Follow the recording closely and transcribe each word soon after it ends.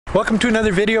Welcome to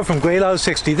another video from Gweilo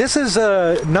 60. This is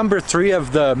number 3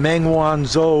 of the Meng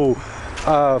Wanzhou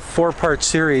 4-part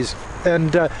series.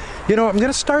 And you know, I'm going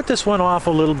to start this one off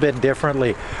a little bit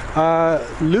differently.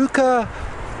 Luca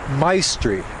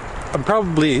Maestri, I'm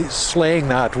probably slaying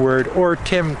that word, or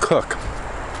Tim Cook.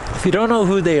 If you don't know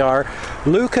who they are,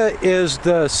 Luca is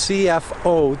the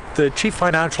CFO, the Chief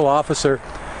Financial Officer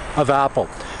of Apple,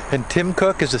 and Tim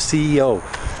Cook is the CEO.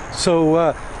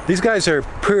 So these guys are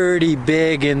pretty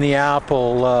big in the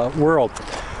Apple world.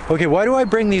 Okay, why do I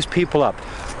bring these people up?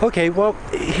 Okay, well,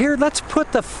 here, let's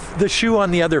put the shoe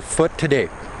on the other foot today.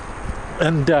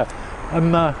 And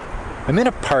I'm in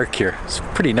a park here. It's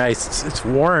pretty nice. It's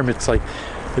warm. It's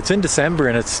in December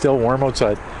and it's still warm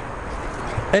outside.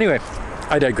 Anyway,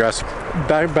 I digress.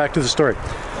 Back to the story.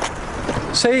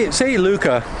 Say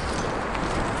Luca,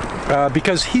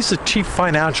 because he's the Chief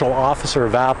Financial Officer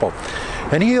of Apple,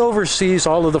 and he oversees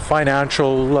all of the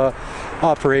financial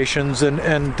operations, and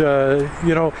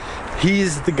you know,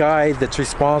 he's the guy that's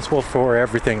responsible for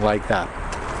everything like that.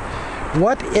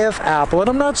 What if Apple, and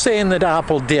I'm not saying that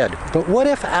Apple did, but what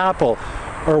if Apple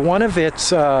or one of its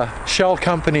shell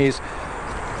companies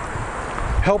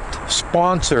helped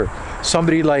sponsor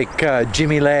somebody like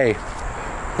Jimmy Lai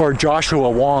or Joshua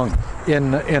Wong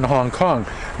in Hong Kong?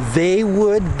 They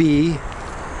would be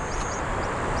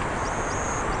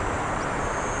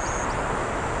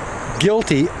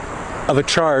guilty of a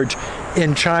charge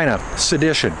in China,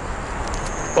 sedition.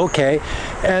 Okay,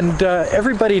 and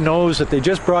everybody knows that they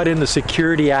just brought in the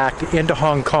Security Act into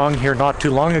Hong Kong here not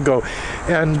too long ago,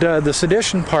 and the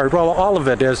sedition part, well, all of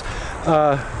it is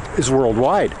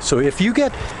worldwide. So if you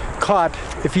get caught,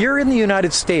 if you're in the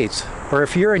United States, or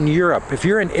if you're in Europe, if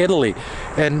you're in Italy,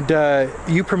 and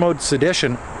you promote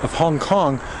sedition of Hong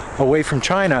Kong away from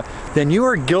China, then you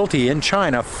are guilty in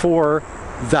China for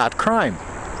that crime.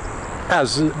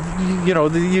 As you know,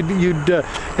 you'd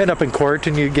end up in court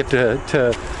and you'd get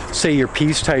to say your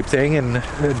piece type thing and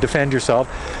defend yourself.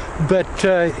 But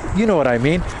you know what I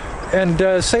mean.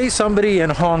 And say somebody in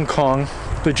Hong Kong,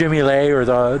 the Jimmy Lai or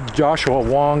the Joshua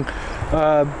Wong,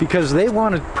 because they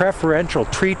wanted preferential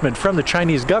treatment from the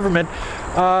Chinese government,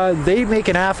 they make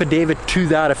an affidavit to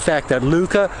that effect that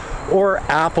Luca or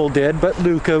Apple did, but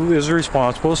Luca is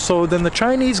responsible. So then the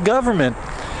Chinese government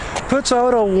puts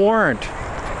out a warrant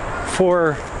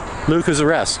for Luca's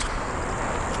arrest.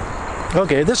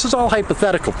 Okay, this is all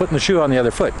hypothetical, putting the shoe on the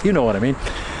other foot. You know what I mean.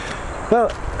 Well,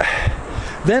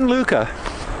 then Luca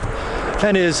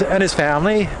and his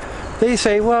family, they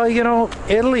say, well, you know,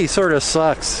 Italy sort of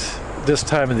sucks this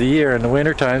time of the year in the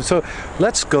winter time, so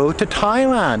let's go to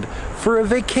Thailand for a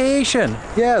vacation.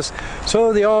 Yes,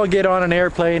 so they all get on an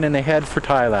airplane and they head for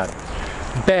Thailand.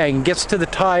 Bang, gets to the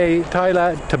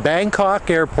Thailand to Bangkok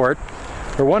airport,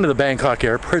 or one of the Bangkok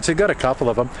airports. They got a couple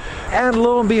of them, and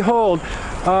lo and behold,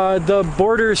 the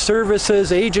Border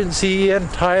Services Agency in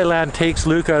Thailand takes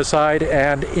Luca aside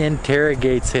and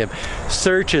interrogates him,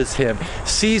 searches him,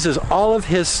 seizes all of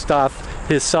his stuff,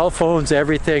 his cell phones,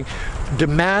 everything,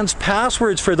 demands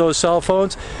passwords for those cell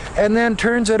phones, and then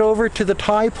turns it over to the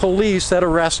Thai police that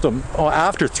arrest him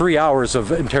after 3 hours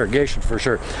of interrogation for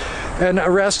sure, and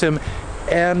arrest him,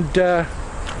 and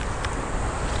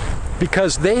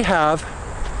because they have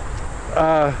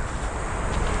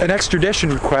an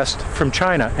extradition request from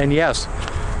China. And yes,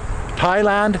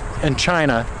 Thailand and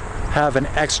China have an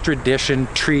extradition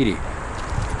treaty.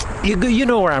 You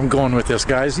know where I'm going with this,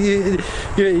 guys. You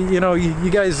know, you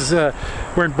guys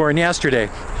weren't born yesterday.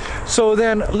 So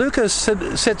then Lucas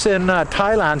sits in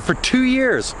Thailand for 2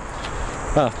 years.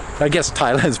 I guess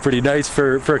Thailand's pretty nice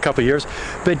for a couple of years,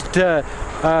 but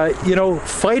you know,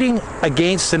 fighting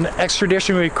against an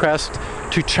extradition request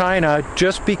to China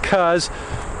just because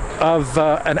of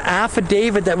an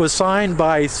affidavit that was signed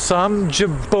by some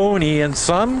jabroni in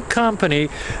some company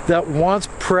that wants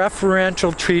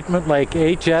preferential treatment like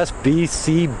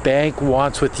HSBC Bank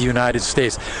wants with the United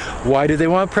States. Why do they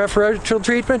want preferential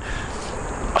treatment?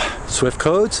 SWIFT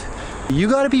codes. You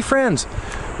got to be friends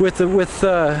with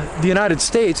the United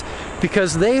States,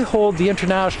 because they hold the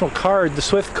international card, the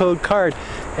SWIFT code card,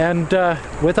 and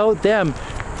without them,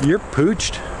 you're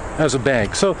pooched as a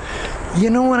bank. So, you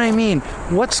know what I mean.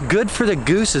 What's good for the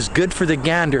goose is good for the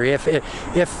gander. If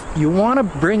you want to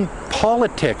bring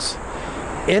politics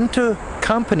into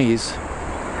companies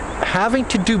having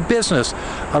to do business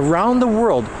around the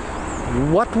world,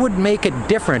 what would make it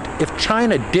different if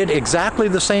China did exactly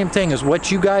the same thing as what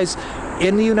you guys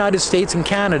in the United States and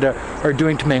Canada are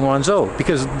doing to Meng Wanzhou?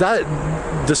 Because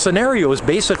the scenario is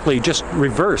basically just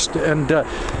reversed, and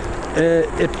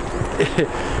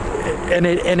and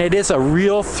it is a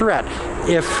real threat.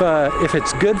 If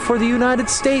it's good for the United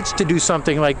States to do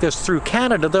something like this through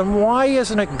Canada, then why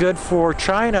isn't it good for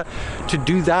China to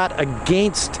do that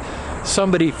against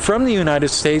somebody from the United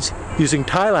States using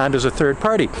Thailand as a third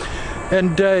party?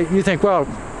 And you think, well,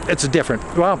 it's different.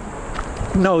 Well,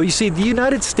 no, you see, the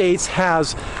United States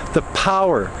has the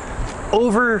power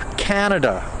over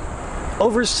Canada.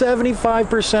 Over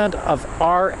 75% of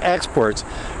our exports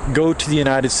go to the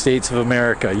United States of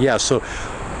America. Yeah, so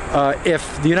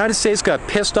if the United States got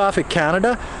pissed off at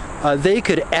Canada, they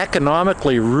could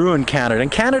economically ruin Canada.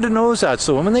 And Canada knows that.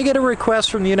 So when they get a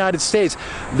request from the United States,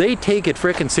 they take it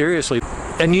frickin' seriously.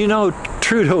 And you know,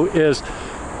 Trudeau is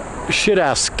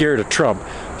shit-ass scared of Trump.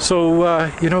 So,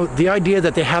 you know, the idea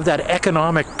that they have that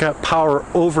economic power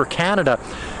over Canada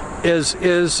is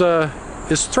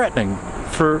threatening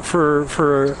for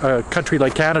a country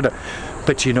like Canada.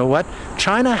 But you know what?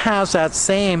 China has that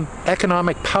same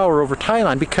economic power over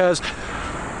Thailand, because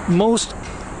most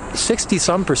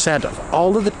 60-some% of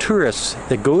all of the tourists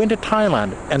that go into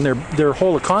Thailand, and their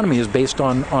whole economy is based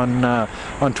on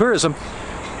tourism,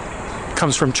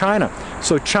 comes from China.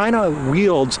 So China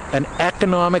wields an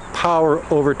economic power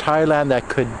over Thailand that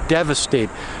could devastate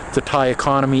the Thai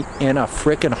economy in a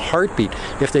frickin' heartbeat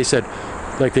if they said,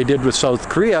 like they did with South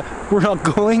Korea, we're not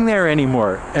going there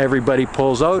anymore. Everybody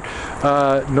pulls out,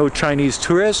 no Chinese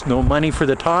tourists, no money for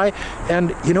the Thai,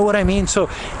 and you know what I mean? So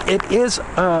it is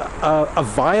a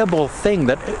viable thing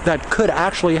that could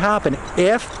actually happen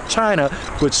if China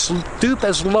would stoop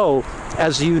as low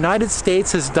as the United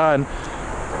States has done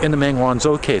in the Meng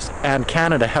Wanzhou case, and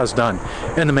Canada has done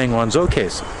in the Meng Wanzhou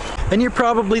case. And you're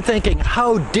probably thinking,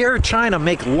 how dare China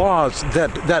make laws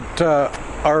that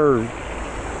are,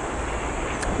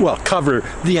 well, cover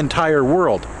the entire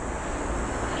world?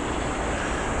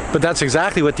 But that's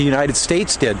exactly what the United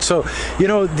States did. So, you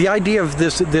know, the idea of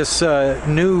this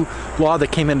new law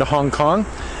that came into Hong Kong,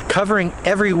 covering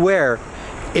everywhere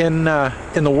in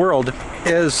the world,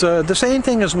 is the same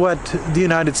thing as what the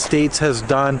United States has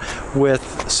done with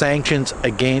sanctions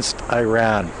against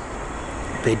Iran.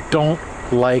 They don't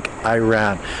like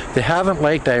Iran. They haven't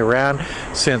liked Iran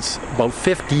since about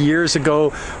 50 years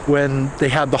ago, when they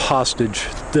had the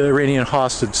Iranian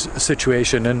hostage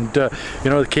situation, and you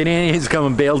know, the Canadians come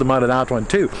and bailed them out of that one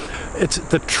too. It's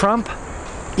the Trump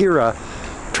era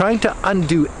trying to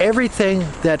undo everything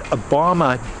that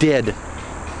Obama did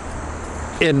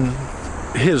in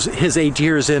his 8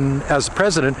 years as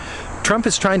president. Trump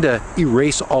is trying to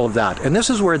erase all of that. And this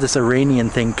is where this Iranian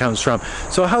thing comes from.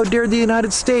 So how dare the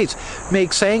United States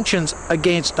make sanctions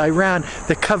against Iran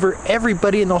that cover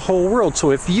everybody in the whole world?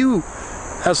 So if you,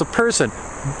 as a person,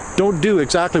 don't do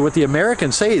exactly what the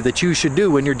Americans say that you should do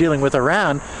when you're dealing with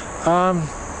Iran,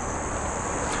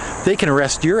 they can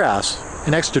arrest your ass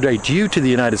and extradite you to the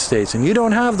United States. And you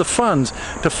don't have the funds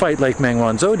to fight like Meng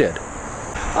Wanzhou did.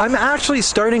 I'm actually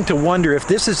starting to wonder if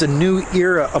this is a new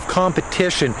era of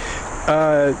competition.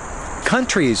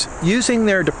 Countries using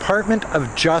their Department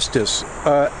of Justice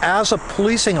as a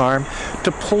policing arm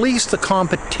to police the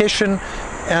competition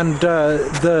and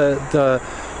the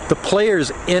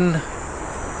players in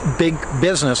big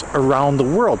business around the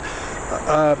world.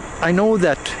 I know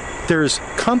that there's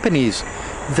companies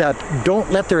that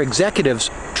don't let their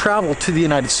executives travel to the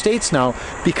United States now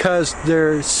because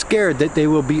they're scared that they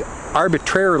will be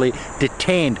arbitrarily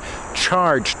detained,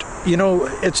 charged. You know,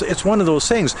 it's one of those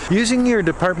things. Using your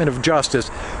Department of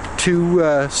Justice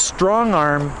to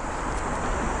strong-arm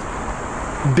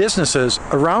businesses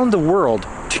around the world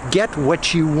to get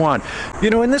what you want. You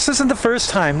know, and this isn't the first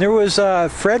time. There was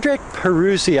Frederick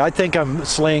Peruzzi, I think I'm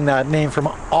slaying that name, from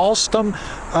Alstom.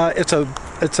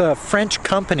 It's a French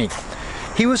company.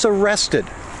 He was arrested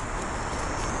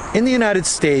in the United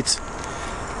States,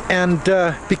 and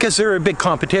because they're a big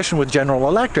competition with General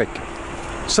Electric.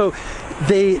 So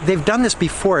they've done this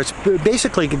before. It's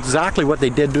basically exactly what they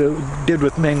did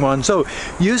with Meng Wanzhou,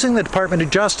 using the Department of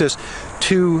Justice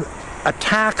to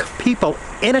attack people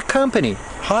in a company,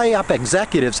 high up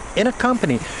executives in a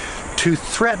company, to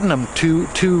threaten them, to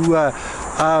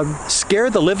scare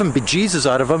the living bejesus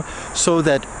out of them, so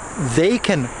that they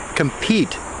can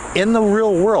compete in the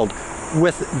real world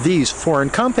with these foreign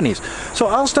companies. So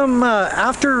Alstom,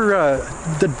 after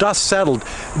the dust settled,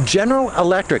 General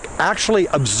Electric actually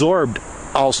absorbed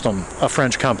Alstom, a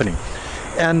French company.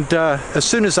 And as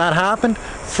soon as that happened,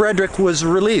 Frederick was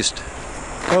released.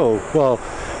 Oh, well,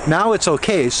 now it's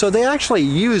okay. So they actually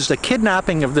used the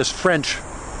kidnapping of this French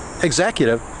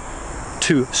executive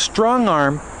to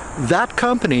strong-arm that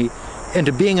company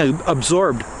into being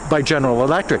absorbed by General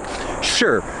Electric.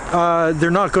 Sure, they're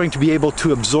not going to be able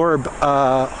to absorb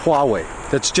Huawei.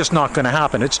 That's just not going to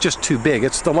happen. It's just too big.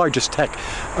 It's the largest tech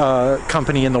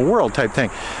company in the world type thing.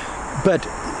 But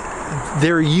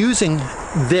they're using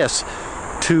this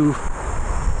to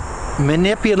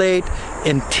manipulate,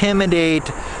 intimidate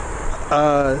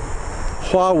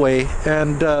Huawei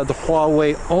and the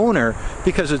Huawei owner,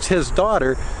 because it's his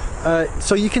daughter.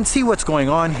 So you can see what's going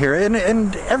on here,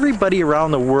 and everybody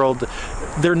around the world,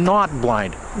 they're not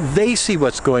blind. They see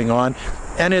what's going on,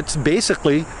 and it's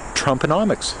basically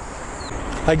Trumponomics.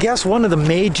 I guess one of the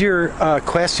major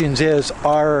questions is,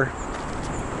 are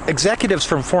executives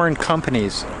from foreign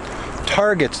companies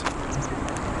targeted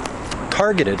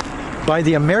by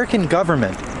the American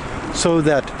government so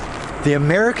that the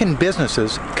American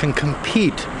businesses can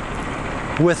compete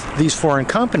with these foreign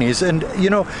companies? And you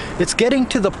know, it's getting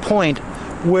to the point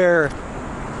where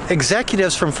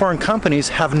executives from foreign companies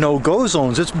have no-go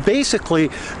zones. It's basically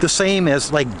the same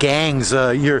as like gangs,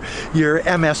 your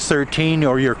MS-13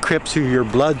 or your Crips or your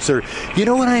Bloods, or you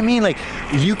know what I mean? Like,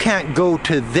 you can't go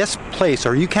to this place,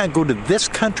 or you can't go to this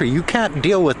country, you can't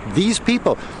deal with these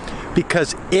people,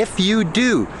 because if you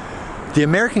do, the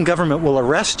American government will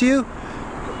arrest you,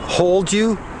 hold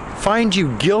you, find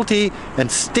you guilty,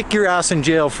 and stick your ass in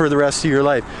jail for the rest of your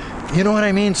life. You know what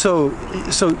I mean? So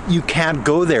you can't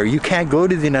go there. You can't go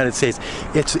to the United States.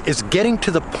 It's getting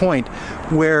to the point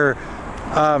where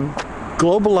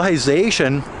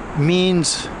globalization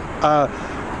means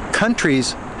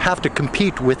countries have to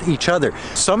compete with each other.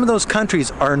 Some of those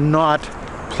countries are not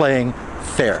playing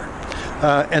fair.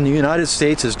 And the United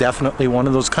States is definitely one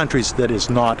of those countries that is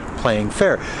not playing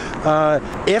fair.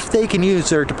 If they can use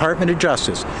their Department of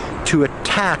Justice to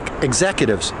attack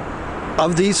executives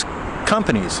of these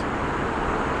companies,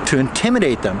 to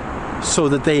intimidate them so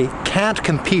that they can't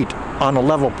compete on a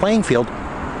level playing field,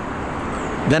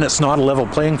 then it's not a level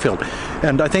playing field.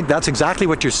 And I think that's exactly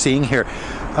what you're seeing here.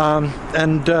 I'm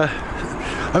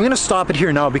going to stop it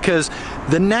here now, because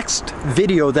the next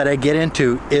video that I get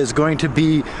into is going to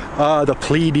be the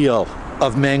plea deal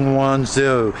of Meng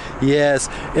Wanzhou. Yes,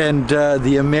 and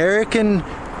the American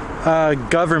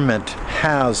government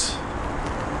has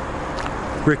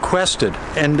requested,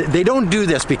 and they don't do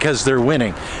this because they're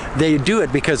winning, they do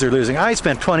it because they're losing. I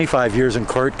spent 25 years in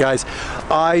court, guys.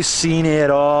 I seen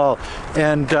it all,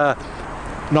 and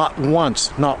not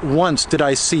once did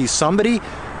I see somebody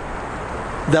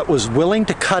that was willing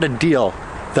to cut a deal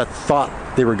that thought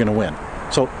they were going to win.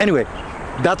 So anyway,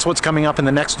 that's what's coming up in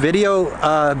the next video.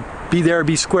 Be there,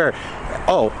 be square.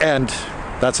 Oh, and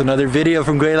that's another video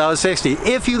from Gweilo 60.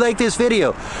 If you like this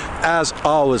video, as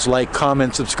always, like,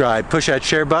 comment, subscribe, push that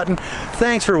share button.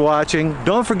 Thanks for watching.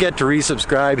 Don't forget to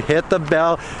resubscribe, hit the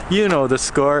bell, you know the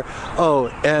score. Oh,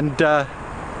 and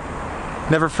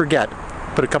never forget,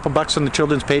 put a couple bucks on the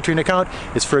children's Patreon account.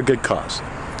 It's for a good cause.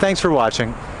 Thanks for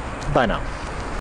watching. Bye now.